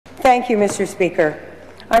Thank you, Mr. Speaker.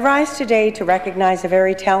 I rise today to recognize a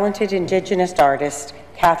very talented Indigenous artist,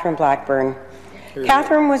 Catherine Blackburn.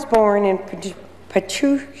 Catherine was born in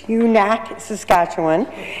Patuanak, Saskatchewan,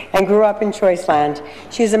 and grew up in Choiceland.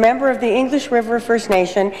 She is a member of the English River First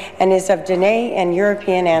Nation and is of Dene and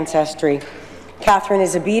European ancestry. Catherine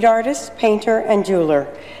is a bead artist, painter, and jeweler.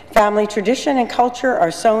 Family tradition and culture are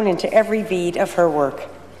sewn into every bead of her work.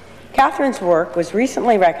 Catherine's work was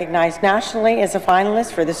recently recognized nationally as a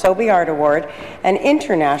finalist for the Sobey Art Award and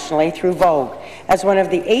internationally through Vogue as one of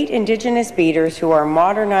the 8 Indigenous beaders who are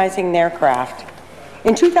modernizing their craft.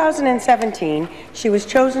 In 2017, she was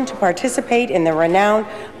chosen to participate in the renowned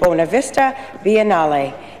Bonavista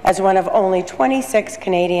Biennale as one of only 26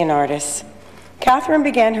 Canadian artists. Catherine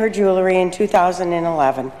began her jewellery in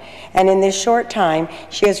 2011, and in this short time,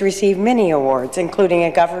 she has received many awards, including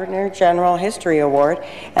a Governor General History Award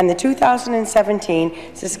and the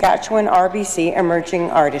 2017 Saskatchewan RBC Emerging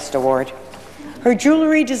Artist Award. Her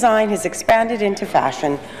jewellery design has expanded into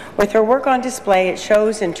fashion, with her work on display at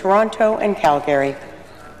shows in Toronto and Calgary.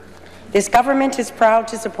 This government is proud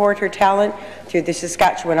to support her talent through the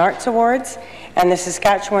Saskatchewan Arts Awards and the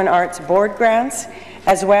Saskatchewan Arts Board grants.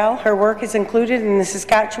 As well, her work is included in the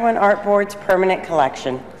Saskatchewan Art Board's permanent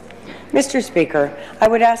collection. Mr. Speaker, I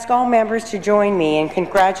would ask all members to join me in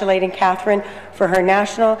congratulating Catherine for her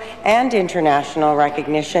national and international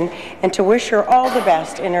recognition and to wish her all the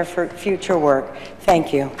best in her future work.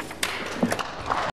 Thank you.